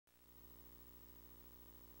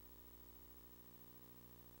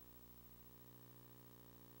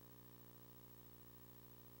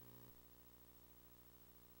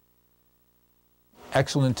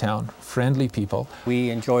excellent town, friendly people. We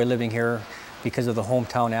enjoy living here because of the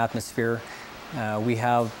hometown atmosphere. We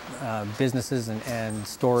have businesses and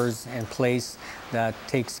stores and place that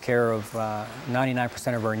takes care of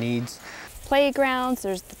 99% of our needs. Playgrounds,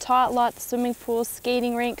 there's the tot lot, the swimming pools,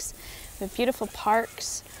 skating rinks, we have beautiful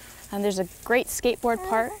parks, and there's a great skateboard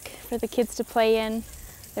park for the kids to play in.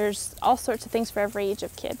 There's all sorts of things for every age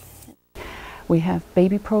of kid. We have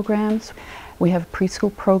baby programs, we have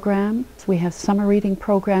preschool programs, we have summer reading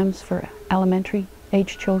programs for elementary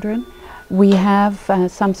age children. We have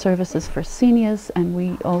some services for seniors, and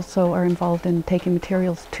we also are involved in taking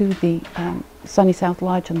materials to the Sunny South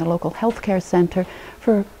Lodge and the local healthcare centre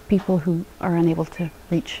for people who are unable to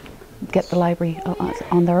get the library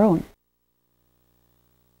on their own.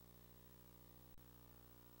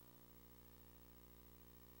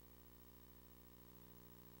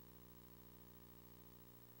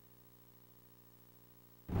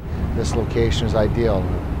 This location is ideal.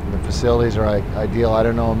 The facilities are ideal. I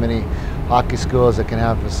don't know many hockey schools that can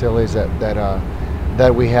have facilities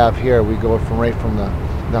that we have here. We go right from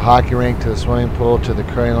the hockey rink to the swimming pool to the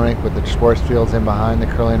curling rink with the sports fields in behind the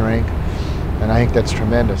curling rink, and I think that's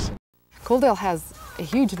tremendous. Coaldale has a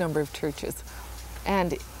huge number of churches,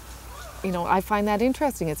 and I find that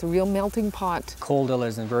interesting. It's a real melting pot. Coaldale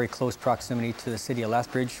is in very close proximity to the city of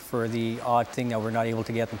Lethbridge. For the odd thing that we're not able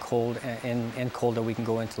to get in Coaldale, we can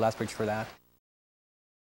go into Lethbridge for that.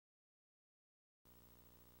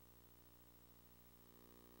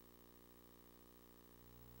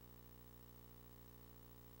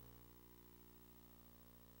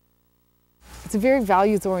 It's a very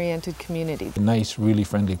values-oriented community. A nice, really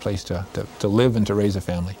friendly place to live and to raise a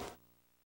family.